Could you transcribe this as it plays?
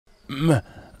Oh,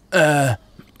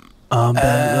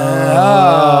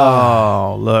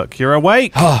 look, you're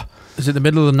awake. Is it the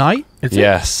middle of the night?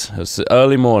 Yes, it's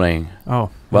early morning.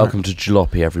 Oh, welcome to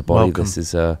Jalopy, everybody. Welcome. This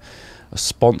is a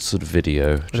sponsored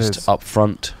video, just up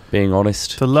front, being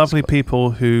honest. The lovely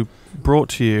people who brought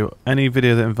to you any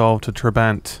video that involved a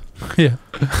Trabant. Yeah,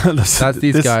 that's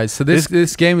these guys. So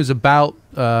this game is about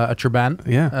a Trabant.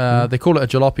 Yeah, they call it a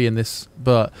Jalopy in this,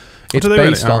 but it's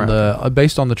based on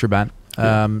based on the Trabant.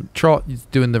 Trot is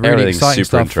doing the really exciting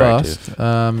stuff first.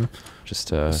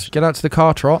 Just get out to the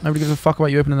car, Trot. Nobody gives a fuck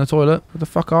about you opening the toilet. What the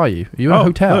fuck are you? Are you in a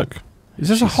hotel? Look. Is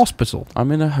this a hospital?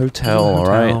 I'm in a hotel,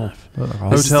 alright.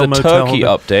 This is the motel, Turkey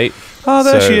update. Oh,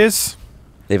 there she is.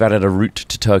 They've added a route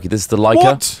to Turkey. This is the Leica.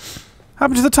 What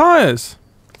happened to the tyres?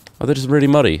 Oh, they're just really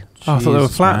muddy. Oh, I thought they were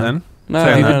flat then. No,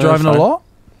 so you've been driving a lot?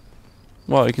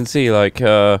 Well, you can see, like,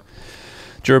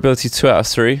 durability 2 out of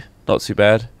 3. Not too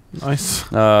bad. Nice.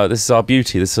 This is our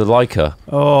beauty. This is a Leica.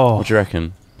 Oh. What do you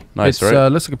reckon? Nice, right?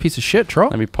 Looks like a piece of shit,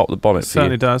 Trot. Let me pop the bonnet It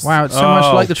certainly does. Wow, it's so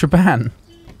much like the Trabant.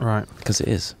 Right. Because it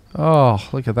is. Oh,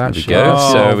 look at that There we shit. go.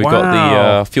 Oh, So we've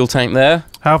got the fuel tank there.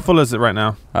 How full is it right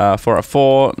now? 4 out of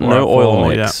 4. No oil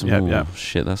mix. Yeah.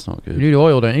 Shit, that's not good. You need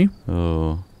oil, don't you?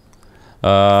 Oh.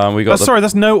 We got sorry,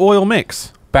 that's no oil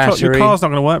mix. battery. Your car's not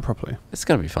going to work properly. It's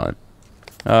going to be fine.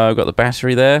 We've got the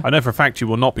battery there. I know for a fact you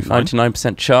will not be fine.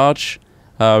 99% charge.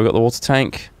 We've got the water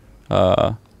tank.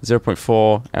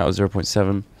 0.4 out of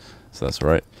 0.7. So that's all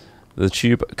right. The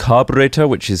tube carburetor,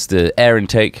 which is the air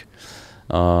intake.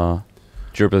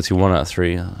 Durability 1 out of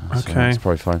 3. So okay. it's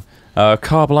probably fine.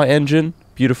 Carb light engine.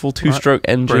 Beautiful 2-stroke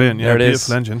engine. Brilliant. Yeah, there it is.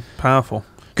 beautiful engine. Powerful.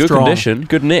 Good Strong. condition.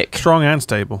 Good nick. Strong and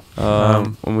stable.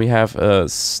 And we have a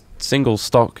single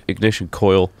stock ignition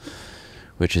coil,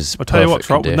 which is I'll tell you what,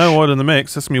 Trot, with no oil in the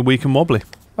mix, that's going to be weak and wobbly.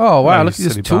 Oh, wow, Oh, look at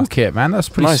this toolkit, man. That's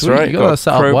pretty nice, sweet. right? You got that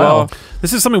set up well.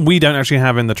 This is something we don't actually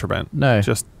have in the Trabant. No.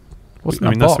 Just, What's in I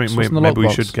mean, that that's box? something maybe we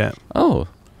should get. Oh.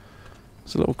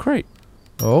 It's a little crate.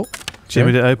 Oh.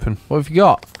 Jimmy to open. What have you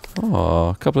got? Oh,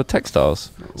 a couple of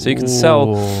textiles. So you can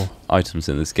sell items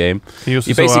in this game. You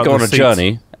basically go on a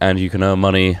journey, and you can earn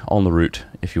money on the route,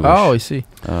 if you wish. Oh, I see.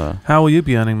 How will you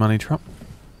be earning money, Trot?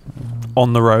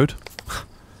 On the road?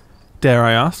 Dare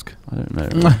I ask? I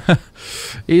don't know.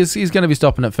 He's going to be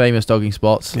stopping at famous dogging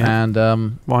spots and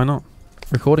why not?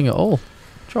 Recording it all.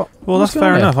 Trot. Well, that's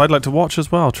fair enough. I'd like to watch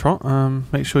as well, Trot.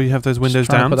 Make sure you have those windows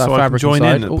down so I can join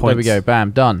in at points. There we go. Bam.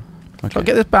 Done. Okay. Trot,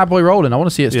 get this bad boy rolling. I want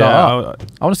to see it start up.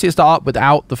 I want to see it start up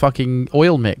without the fucking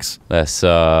oil mix. Let's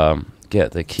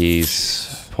get the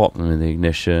keys, pop them in the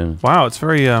ignition. Wow, it's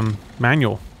very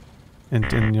manual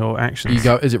in your actions. You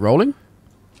go. Is it rolling?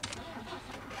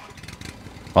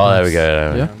 Oh, there we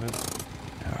go. Yeah.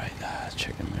 All right,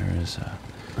 check the mirrors.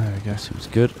 There we go. Seems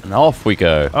good. And off we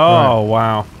go. Oh,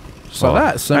 wow. So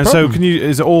that's no and problem. so can you?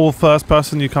 Is it all first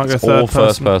person? You can't go third person. All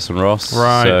first person, Ross.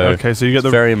 Right. So okay. So you get the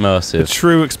very immersive, the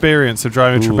true experience of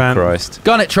driving a Trabant. Christ.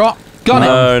 Gun it, Trot. Gun it.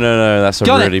 No. That's a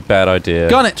really bad idea.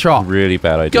 Gun it, Trot. Really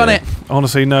bad idea. Gun it.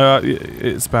 Honestly, no.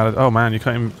 It's bad. Oh man, you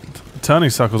can't even. Turning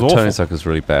circle's awful. Turning circle's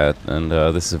really bad, and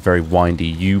this is a very windy,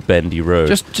 U-bendy road.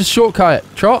 Just shortcut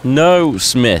it, Trot. No,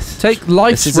 Smith. Take life's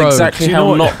road. This is road. exactly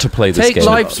how not to play this game. Take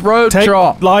life's road, Take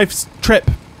Trot. life's trip.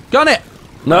 Gun it.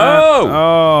 No.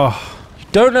 Oh. You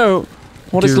don't know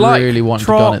what it's like. I really want to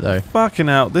Trot, gun it though. Fucking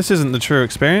hell, this isn't the true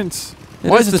experience.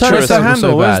 Why is the Where's the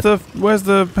handle? so bad? Where's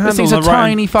the handle? This thing's on a the right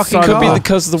tiny fucking side? Could car. be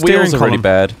because the wheels are really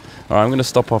bad. All right, I'm going to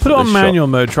stop off. Put at it on this manual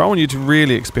shop. mode, Trot. I want you to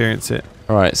really experience it.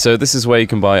 All right, so this is where you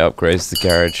can buy upgrades. The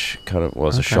garage kind of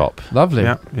was a shop. Lovely.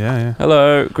 Yeah.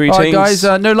 Hello, greetings. All right, guys.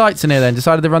 No lights in here then.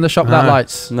 Decided to run the shop without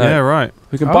lights. No. Yeah, right.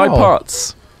 We can buy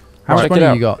parts. How much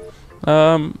money you got?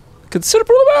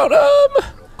 Considerable amount.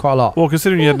 Quite a lot. Well,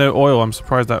 considering you had no oil, I'm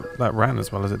surprised that ran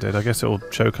as well as it did. I guess it will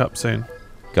choke up soon.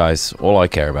 Guys, all I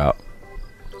care about.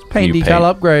 Paint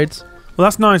decal upgrades. Well,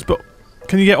 that's nice, but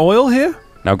can you get oil here?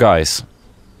 Now, guys.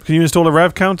 Can you install a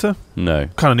rev counter? No.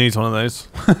 Kind of needs one of those.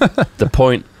 The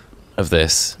point of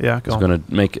this is going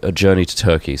to make a journey to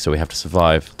Turkey, so we have to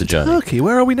survive the journey. Turkey?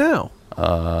 Where are we now?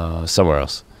 Somewhere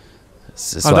else.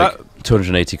 It's like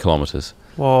 280 kilometers.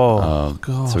 Whoa,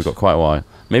 God. So we've got quite a while.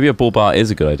 Maybe a bull bar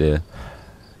is a good idea.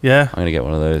 Yeah. I'm going to get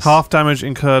one of those. Half damage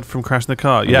incurred from crashing the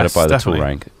car. Yes, I'm going to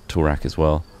buy the tool rack as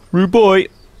well. Rude boy.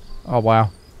 Oh,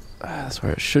 wow. That's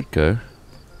where it should go.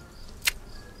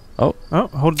 Oh,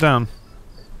 hold it down.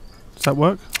 Does that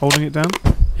work? Holding it down?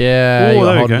 Yeah, you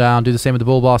hold it down. Do the same with the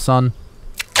bull bar, son.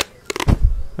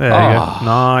 There you go.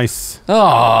 Nice.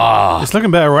 Ah. It's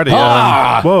looking better already.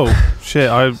 Whoa. Shit,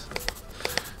 I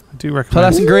do recommend. Put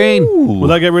that in green. Will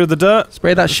that get rid of the dirt?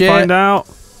 Spray that shit. Find out.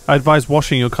 I advise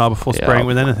washing your car before spraying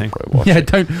with anything. Yeah,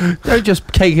 don't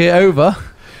just cake it over.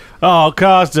 Oh,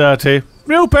 car's dirty.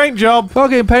 Real paint job.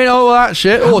 Fucking paint all that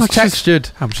shit. Oh, it's textured.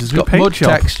 How much is It's a got paint mud job?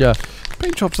 texture.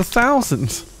 Paint job's 1,000.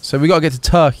 So we got to get to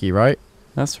Turkey, right?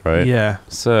 That's right. Yeah.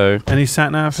 So Any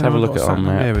sat nav? let's have a look at our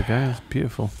map. There we go. It's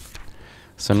beautiful.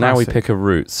 So now we pick a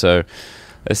route. So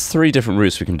there's 3 different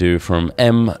routes we can do from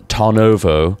M.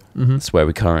 Tarnovo, that's where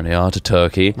we currently are, to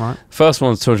Turkey. Right. First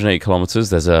one's 280 kilometers.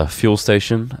 There's a fuel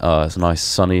station. It's nice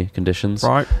sunny conditions.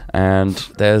 Right. And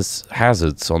there's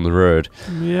hazards on the road.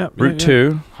 Yep. Route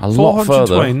 2, a lot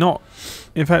further. Not.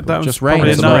 In fact, that was Just probably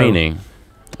raining. It's no. raining.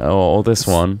 Or this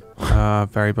one,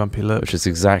 Very bumpy look. which is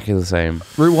exactly the same.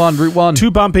 Route 1, Route 1. Too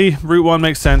bumpy. Route 1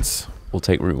 makes sense. We'll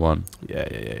take Route 1.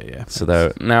 Yeah. So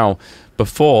there, now,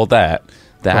 before that,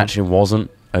 there actually wasn't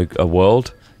a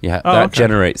world. Yeah, that okay.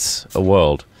 generates a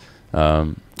world.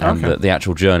 And Okay. the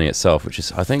actual journey itself, which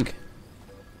is, I think,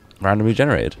 randomly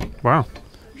generated. Wow.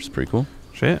 Which is pretty cool.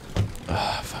 Shit.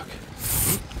 Oh, fuck.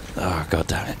 Oh, god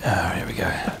damn it. Oh, here we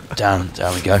go. Down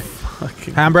we go.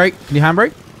 Handbrake. Can you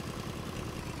handbrake?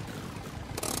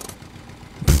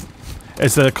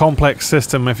 It's a complex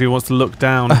system if he wants to look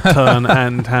down, turn,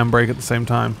 and handbrake at the same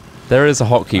time. There is a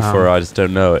hotkey for it, I just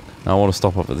don't know it. I want to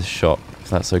stop up at this shop, if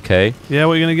that's okay. Yeah,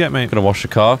 what are you going to get, mate? I'm going to wash the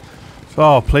car.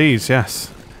 Oh, please,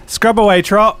 yes. Scrub away,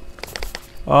 Trot.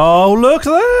 Oh, look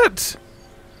at that.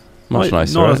 Much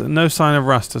nicer, right? No sign of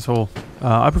rust at all.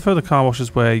 I prefer the car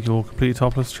washes where you're completely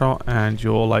topless, Trot, and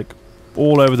you're, like,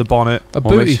 all over the bonnet. A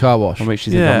booty car wash. What makes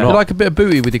you think Yeah. I'm You not? like a bit of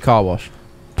booty with your car wash?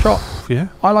 Trot, Yeah.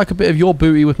 I like a bit of your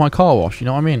booty with my car wash, you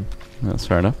know what I mean? That's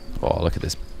fair enough. Oh, look at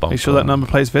this bumper. Make sure that number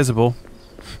plate's visible.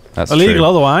 That's Illegal true.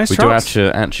 otherwise, We do Trots.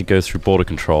 actually go through border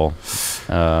control.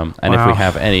 And if Wow. we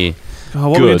have any... Oh,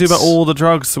 what are we going to do goods. about all the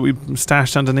drugs that we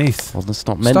stashed underneath? Well, let's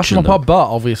not Stuff mention them them. up our butt,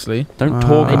 obviously. Don't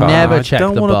talk They about never it. check I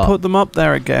don't the want to butt. put them up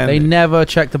there again. They never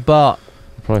check the butt.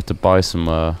 Probably have to buy some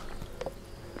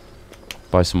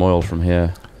oil from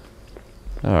here.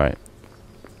 All right.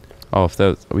 Oh, if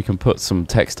there, we can put some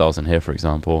textiles in here, for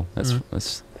example.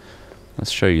 Let's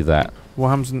show you that. What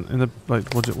happens in the what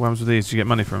happens with these? Do you get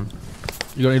money from?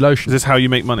 You got any Is lotion? this how you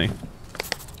make money?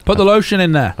 Put the lotion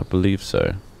in there. I believe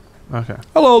so. Okay.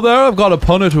 Hello there, I've got a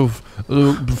punnet of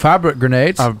fabric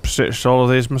grenades. I've stitched all of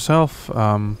these myself. You How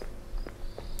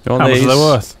want much these? are they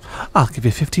worth? I'll give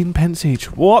you 15 pence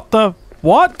each. What the?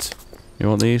 What? You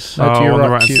want these? No, to Oh, your on the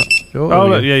right, right to your- side. Oh, there Oh, we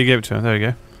look, go. yeah, you gave it to him. There you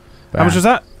go. How Bam. much is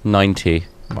that? 90.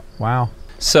 Wow.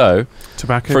 So,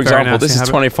 Tobacco. for very example, nasty this is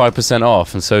habit. 25%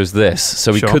 off, and so is this.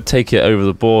 So we Sure. could take it over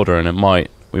the border, and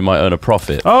we might earn a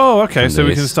profit. Oh, okay. from So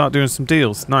we can these. start doing some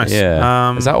deals. Nice.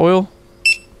 Yeah. Is that oil?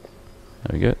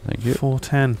 There we go. Thank you.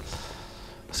 410?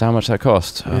 So how much that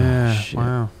cost? Oh, Yeah. shit.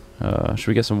 Wow. Should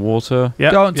we get some water?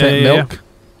 Yeah. Don't yeah, take yeah, milk.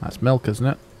 That's milk, isn't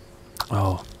it? yeah.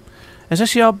 Oh. Is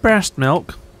this your breast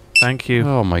milk? Thank you.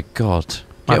 Oh my god.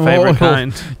 My Get more favourite oil.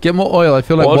 kind. Get more oil. I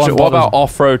feel like What one about bottle's-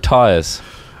 off-road tires?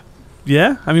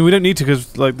 Yeah. I mean, we don't need to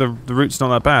because like the route's not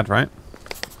that bad, right?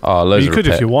 Oh, loads You of could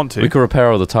repair. if you want to. We could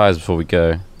repair all the tires before we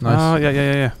go. Nice. Oh,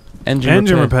 yeah.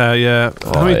 Engine repair, yeah.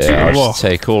 Oh, How many yeah, I'll whoa. just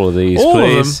take all of these, All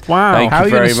please. of them? Wow. Thank How you are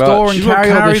you going very to store much. and You got to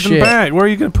carry all carry this them shit? back. Where are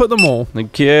you going to put them all?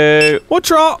 Thank you. What,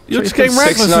 Trot? You're just getting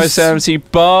reckless. 6970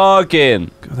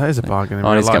 bargain. God, that is a bargain. In I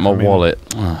need real to get life, my I mean.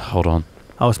 wallet. Hold on.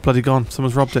 Oh, it's bloody gone.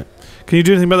 Someone's robbed it. Can you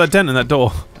do anything about that dent in that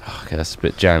door? Okay, that's a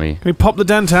bit jammy. Can we pop the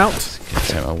dent out?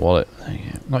 Take my wallet. There you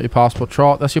go. Not your passport,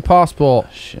 Trot. That's your passport.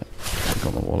 Shit. I've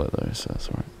got my wallet though, so that's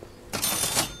alright.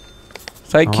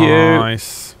 Thank Oh, you.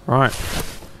 Nice. Right.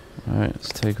 Alright, let's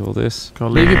take all this.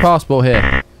 Gotta Leave your passport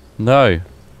here. No.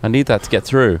 I need that to get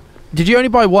through. Did you only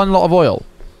buy one lot of oil?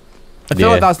 I feel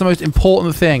Yeah. like that's the most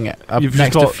important thing You've just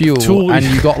next to got fuel, tool- and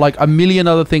you got like a million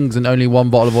other things and only one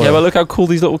bottle of oil. Yeah, but look how cool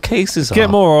these little cases are. Get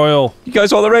more oil. You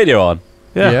guys want the radio on?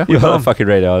 Yeah. Yeah. You we're got the done. fucking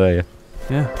radio on, don't you?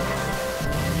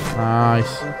 Yeah.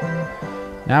 Nice.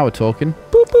 Now we're talking.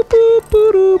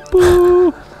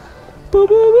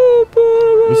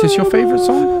 Is this your favourite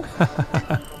song?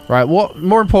 Right, what?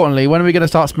 More importantly, when are we going to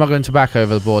start smuggling tobacco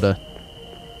over the border?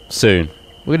 Soon.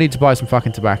 We're going to need to buy some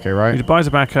fucking tobacco, We need right? to buy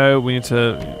tobacco. We need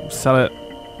to sell it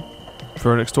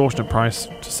for an extortionate price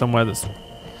to somewhere that's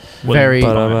Very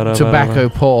Ba-da-ba-da-ba-da-ba. tobacco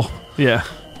poor. Yeah.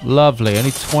 Lovely.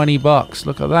 Only $20.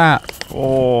 Look at that.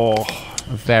 Oh.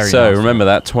 Very So nice. remember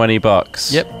that,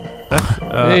 $20. Yep.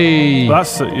 Well, Hey.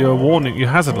 that's your warning. Your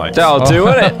hazard lights. That'll do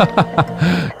it.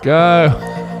 Go.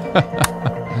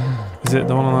 Is it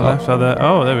the one on the left?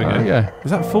 Oh, there we There go. we go.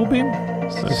 Is that full beam?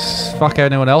 Fuck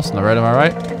anyone else on the road, am I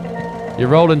right? You're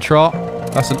rolling, Trot.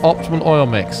 That's an optimal oil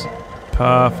mix.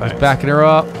 Perfect. Backing her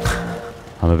up.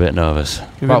 I'm a bit nervous.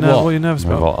 About what? What are you nervous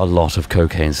about? I've got a lot of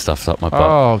cocaine stuffed up my butt.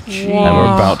 Oh, jeez. And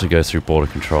we're about to go through border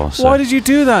control. So. Why did you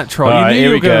do that, Trot? Right, you knew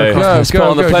here you we were go. Let's put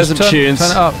on the pleasant tunes.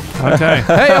 Turn it up. Okay.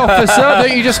 Hey, officer,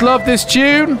 don't you just love this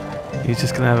tune? You're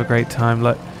just going to have a great time.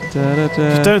 Like,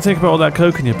 just don't think about all that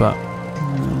coke in your butt.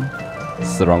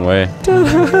 It's the wrong way.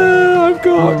 I've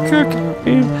got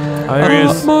cocaine. Oh, here he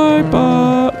is. My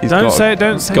butt. Don't say it,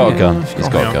 don't say it. He's got a gun. He's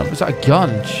got a gun. Was that a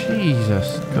gun?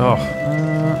 Jesus. Oh.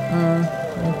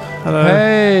 Hello.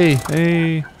 Hey.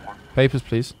 Hey. Papers,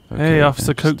 please. Okay, hey,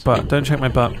 Officer Coke Butt. Don't check my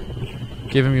butt.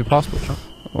 Give him your passport, Trot.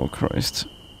 Oh, Christ.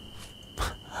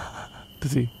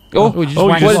 Does he? Oh, you just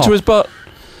went into his butt.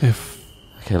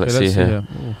 Okay, let's see here.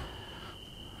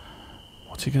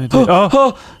 What's he going to do?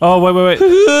 Oh,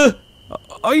 wait.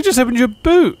 Oh, you just opened your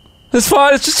boot. It's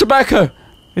fine, it's just tobacco.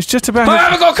 It's just tobacco. I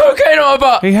haven't got cocaine on my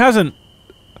butt. He hasn't.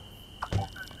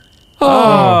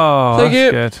 Oh, thank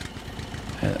you. Good.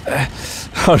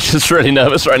 I'm just really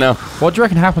nervous right now. What do you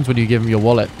reckon happens when you give him your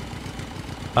wallet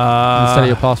instead of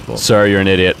your passport? Sir, you're an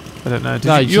idiot. I don't know.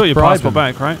 You got your passport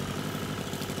back, right?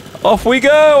 Off we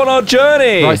go on our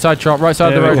journey. Right side, Trot. Right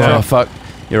side of the road, Trot. Oh, fuck.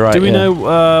 You're right. Do we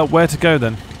know where to go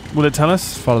then? Will it tell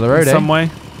us? Follow the road, in some way?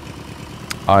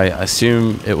 I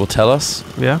assume it will tell us.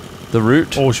 Yeah. The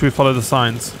route. Or should we follow the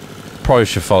signs? Probably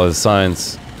should follow the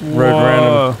signs. Road Whoa.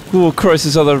 random. Oh, Christ,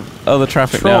 there's other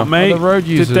traffic Trot, now. mate. The road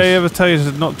users. Did they ever tell you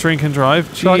to not drink and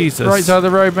drive? Jesus. Right side of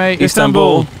the road, mate.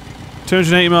 Istanbul.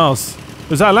 280 miles.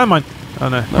 Was that a landmine? Oh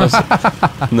no.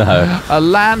 No. A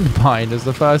landmine is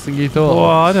the first thing you thought. Well,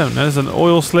 I don't know. There's an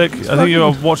oil slick. I think you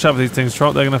gotta watch out for these things,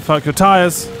 Trot. They're gonna fuck your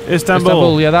tyres.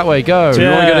 Istanbul. Yeah, that way. Go. Do you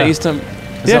want to go to Istanbul?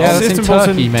 Yeah, that's in Istanbul's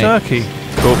Turkey, mate. Turkey.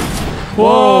 Cool.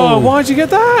 Whoa! Why'd you get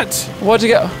that? Why'd you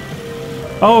get?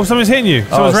 Oh, someone's hitting you.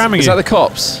 Someone's ramming you. Is that the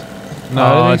cops? No,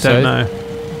 I don't know.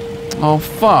 Oh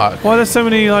fuck! Why there's so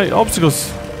many like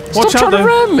obstacles? Watch Stop out trying to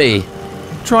ram me!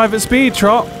 Drive at speed,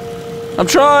 Trot. I'm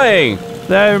trying.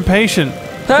 They're impatient.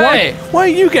 Hey! Why are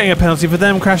you getting a penalty for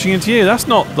them crashing into you? That's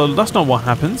not what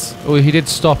happens. Oh, he did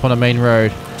stop on a main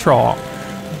road. Trot.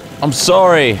 I'm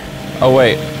sorry. Oh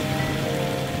wait.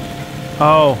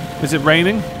 Oh, is it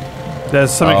raining?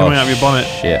 There's something coming out of your bonnet.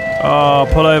 Shit. Oh,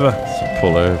 pull over.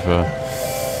 Pull over.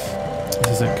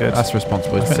 This isn't good. That's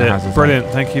responsible. That's it. Brilliant.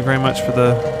 Thank you very much for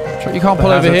the... Trot, you can't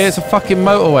pull over here. It's a fucking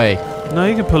motorway. No,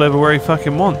 you can pull over where he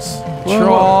fucking wants.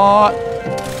 Trot.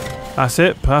 That's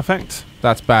it. Perfect.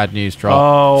 That's bad news, Trot.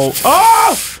 Oh.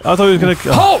 Oh! I thought he was going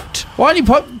to... Halt! Why don't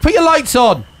you put your lights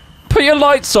on? Put your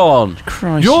lights on.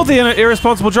 Christ. You're the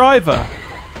irresponsible driver.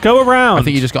 Go around. I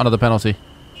think you just got another penalty.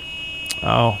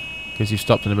 Oh. Because you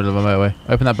stopped in the middle of a motorway.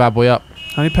 Open that bad boy up.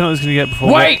 How many penalties can you get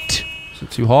before... Wait! Is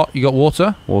it too hot? You got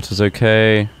water? Water's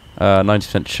okay.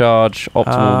 90% charge.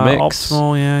 Optimal mix.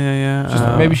 Optimal,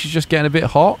 yeah. Maybe she's just getting a bit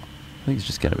hot. I think it's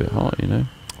just getting a bit hot, you know.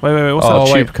 Wait, what's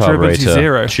that? Tube carburetor.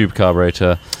 Zero. Tube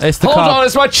carburetor. It's the Hold on,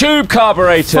 it's my tube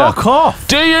carburetor. Fuck off.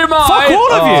 Do you mind? Fuck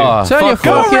all of you. Turn your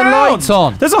fucking lights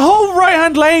on. There's a whole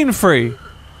right-hand lane free.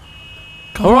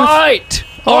 Alright.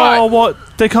 Oh,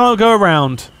 what? They can't go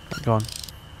around. Go on.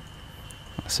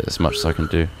 That's it, as much as I can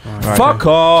do. Right, Fuck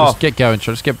off. Just get going.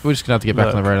 We're just going to have to get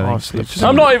back on the road, I think.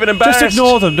 I'm not even embarrassed. Just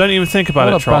ignore them. Don't even think about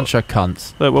What it, a Trot. bunch of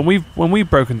cunts. Look, when we've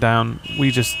broken down,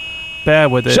 we just bear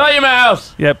with it. Shut your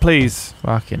mouth. Yeah, please.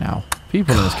 Fucking hell.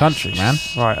 People in this country, man.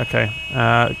 Right, okay.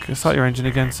 Start your engine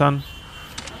again, son.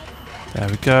 There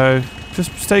we go.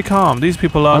 Just stay calm. These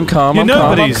people are... I'm calm, You're I'm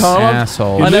calm, nobodies. I'm calm.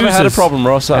 Assholes. I never had a losers. problem,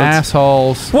 Ross.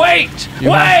 Assholes. Wait!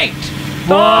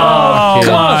 Oh, God.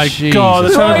 my Jesus. God.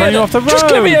 They're trying to run you off the road. Just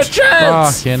give me a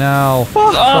chance! Fucking hell.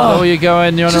 Fuck. Oh, you're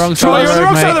going. You're on the wrong side You're of on the the road,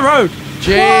 wrong mate. side of the road.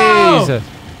 Jesus.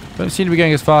 Don't seem to be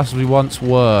going as fast as we once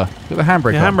were. Get the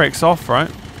handbrake Your on. handbrake's off,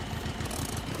 right?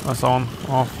 That's on.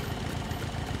 Off.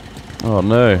 Oh,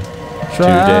 no.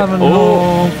 Driving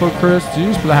home for Christmas. You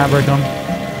just put the handbrake on.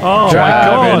 Oh,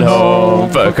 Driving my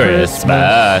God. home for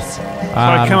Christmas.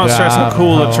 I cannot stress how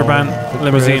cool the Trabant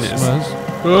limousine is.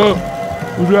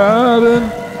 Driving.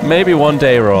 Maybe one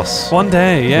day, Ross. One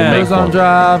day, yeah. We'll Because I'm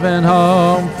driving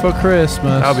home for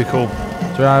Christmas. That would be cool.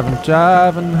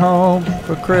 Driving home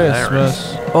for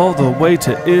Christmas. All the way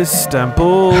to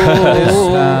Istanbul.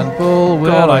 Istanbul,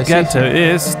 will Gotta I get see?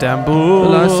 to Istanbul.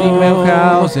 Will I see milk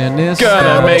cows in Istanbul?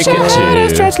 Gonna make it to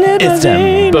Istanbul.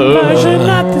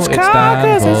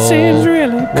 It seems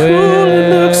really cool. It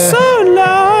looks so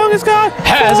long. It's got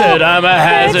Hazard, I'm a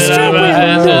hazard, I'm a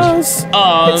hazard.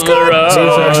 On It's the got two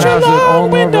road. extra Hazard long on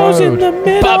the windows in road. the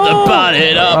middle. Pop the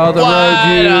bonnet up. All the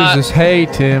wide road up. users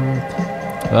hate him.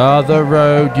 Other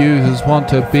road users want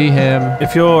to be him.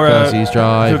 If you're he's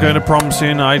driving. if you're going to prom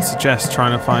soon, I'd suggest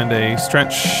trying to find a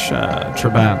stretch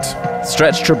Trabant.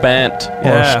 Stretch Trabant.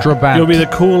 Yeah. Or Strabant. You'll be the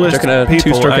coolest Do you reckon a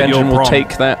people two-stroke at your engine will prom.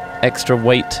 take that extra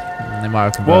weight? They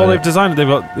might have Well, converted they've designed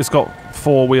it. It's got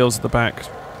 4 wheels at the back,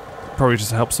 probably just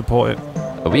to help support it.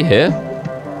 Are we here?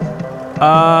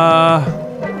 Oh,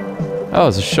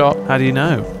 there's a shop. How do you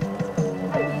know?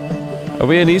 Are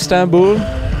we in Istanbul?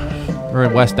 We're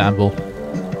in West Amble.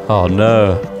 Oh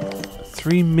no.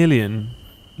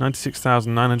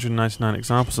 3,096,999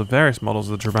 examples of various models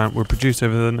of the Trabant were produced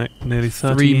over the nearly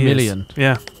 30 3 years. million.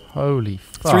 Yeah. Holy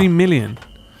fuck. 3 million.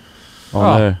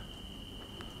 Oh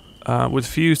no. With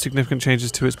few significant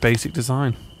changes to its basic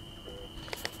design.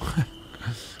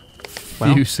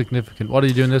 Few significant. What are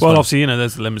you doing this Well, one? obviously, you know,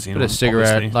 there's the limousine. Bit of one,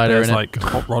 cigarette obviously. lighter There's in it. like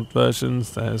hot rod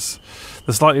versions. There's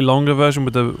the slightly longer version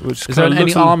with the which. Is there kinda any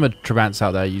looks armoured Trabants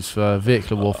out there used for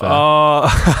vehicular warfare?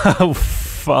 Oh,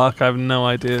 fuck! I have no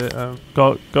idea.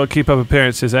 Got to keep up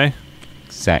appearances, eh?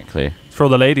 Exactly. For all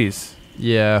the ladies.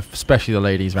 Yeah, especially the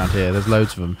ladies around here. There's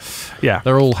loads of them. Yeah.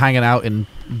 They're all hanging out in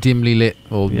dimly lit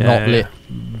or not lit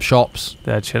shops.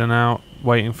 They're chilling out,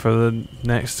 waiting for the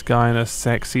next guy in a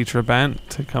sexy Trabant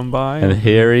to come by. And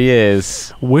here he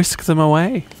is. Whisk them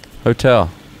away.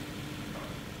 Hotel.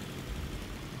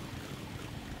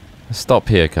 Let's stop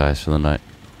here, guys, for the night.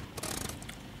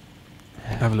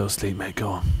 Have a little sleep, mate. Go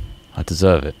on. I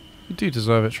deserve it. You do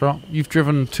deserve it, Trot. You've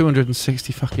driven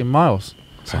 260 fucking miles.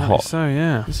 It's a hot, So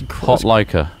yeah. This is hot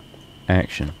Leica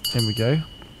action. Here we go.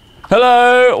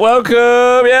 Hello,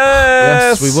 welcome,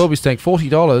 yes! Yes, we will be staying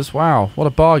 $40. Wow, what a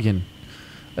bargain.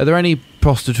 Are there any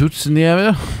prostitutes in the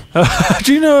area?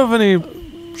 Do you know of any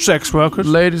sex workers?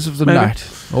 Ladies of the Maybe. night.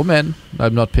 Or men.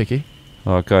 I'm not picky.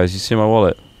 Oh, guys, you see my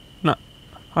wallet?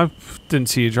 I didn't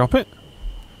see you drop it.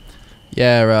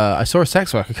 Yeah, I saw a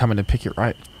sex worker come in and pick it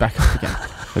right back up again.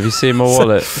 Have you seen my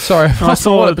wallet? Sorry, I I lost my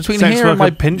saw wallet. a Between sex here and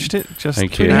worker my pinched it just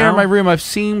Thank between you. here and my now. room, I've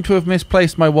seemed to have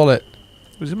misplaced my wallet.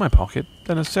 It was in my pocket.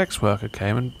 Then a sex worker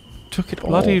came and Took it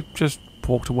all. bloody just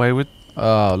walked away with.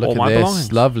 Oh, look all at my this.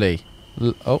 belongings. Lovely.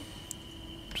 Oh.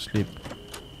 Just leave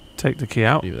Take the key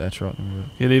out. it there, Trot.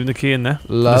 You're leaving the key in there.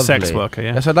 Lovely. The sex worker,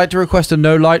 yeah. Yes, I'd like to request a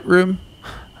no light room.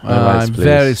 No lights, I'm please.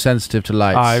 very sensitive to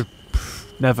lights. I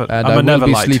never. and I'm I a will never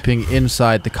be light. sleeping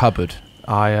inside the cupboard.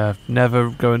 I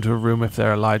never go into a room if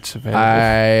there are lights available.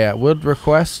 I would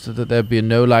request that there be a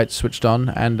no light switched on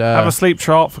and Have a sleep,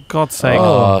 Trot, for God's sake.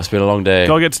 Oh, it's been a long day.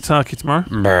 Gotta get to Turkey tomorrow.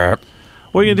 Burp.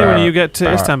 What are you gonna do when you get to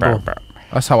Burp, Istanbul? burp, burp.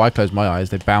 that's how I close my eyes.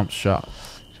 They bounce shut.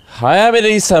 I am in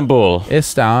Istanbul.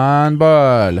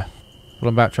 Istanbul. Hold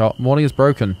on back, Trot. Morning is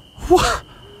broken. What?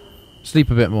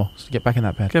 Sleep a bit more. Get back in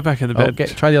that bed. Get back in the Oh, bed.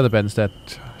 try the other bed instead.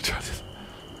 Try this.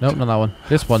 Nope, not that one.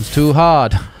 This one's too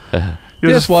hard. You're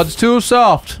This just- one's too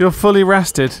soft. You're fully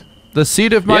rested. The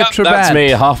seat of my Yep, Trabant. that's me.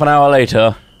 Half an hour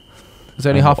later. It's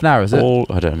only half an hour, is it?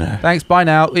 I don't know. Thanks, bye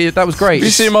now. That was great. Have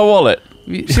you seen my wallet?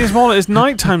 See, it's more. It's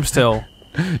nighttime still.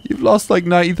 You've lost like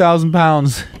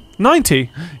 £90,000. 90. You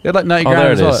had like 90 Oh, grand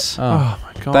there as it well. is. Oh. Oh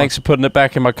my god. Thanks for putting it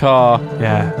back in my car.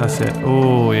 Yeah, that's it.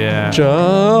 Oh yeah.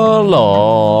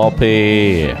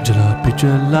 Jalopy. Jalopy,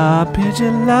 jalopy,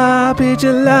 jalopy,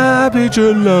 jalopy, jalopy,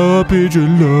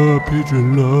 jalopy,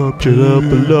 jalopy,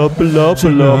 jalopy,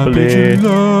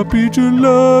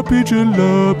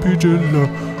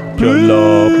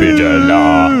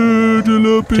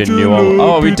 Continue on.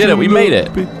 Oh, we did it. We made it.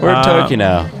 We're in Turkey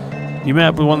now. You met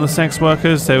up with one of the sex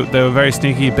workers. They were very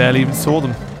sneaky. You barely even saw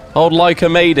them. Old Leica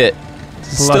made it.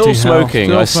 Still Bloody hell. smoking.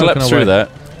 Still I slept smoking through away. that.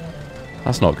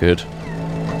 That's not good.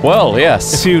 Well,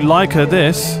 yes. If you like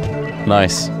this,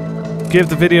 Nice. give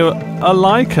the video a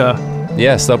liker.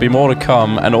 Yes, there'll be more to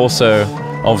come, and also,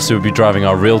 obviously, we'll be driving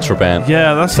our real Trabant.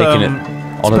 Yeah, that's Taking it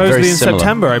on a very supposedly in similar.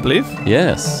 September, I believe.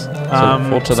 Yes. So look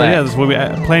forward to so that. yeah, this will be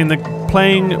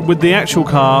playing with the actual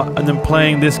car and then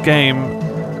playing this game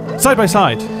side by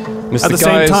side Mr. at the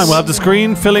same time. We'll have the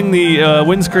screen filling the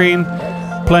windscreen,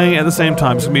 playing it at the same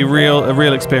time. It's gonna be a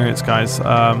real experience, guys. We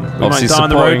might obviously die on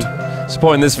the road.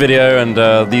 supporting this video, and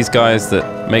these guys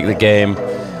that make the game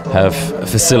have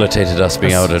facilitated us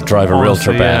being able to drive a real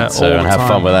Honestly, Trabant yeah, all and the have fun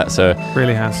time. with that. So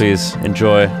Really has. please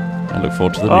enjoy and look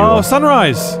forward to the new Oh, one.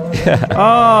 sunrise! Yeah.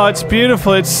 Oh, it's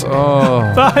beautiful. It's Oh.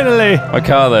 finally. My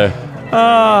car though.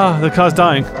 Ah, the car's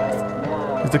dying.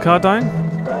 Is the car dying?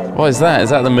 What is that? Is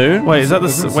that the moon? Wait, is that the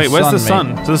This is wait? the Where's the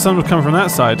sun, sun? So the sun would come from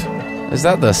that side. Is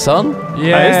that the sun?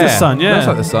 Yeah. That is the sun, yeah. Looks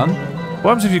like the sun. What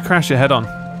happens if you crash your head on?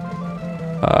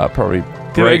 Probably.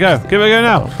 Give it a go. Give it a go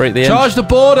now. Break the Charge the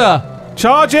border!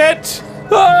 Charge it!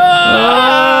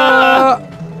 Ah!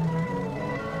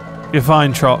 You're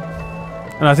fine, Trot.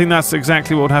 And I think that's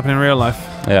exactly what would happen in real life.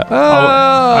 Yeah.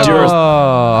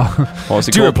 What was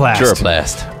it called?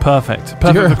 Duroplast. Perfect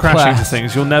for crashing into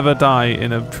things. You'll never die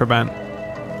in a Trabant.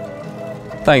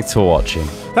 Thanks for watching.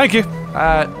 Thank you.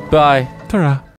 Bye. Ta-ra.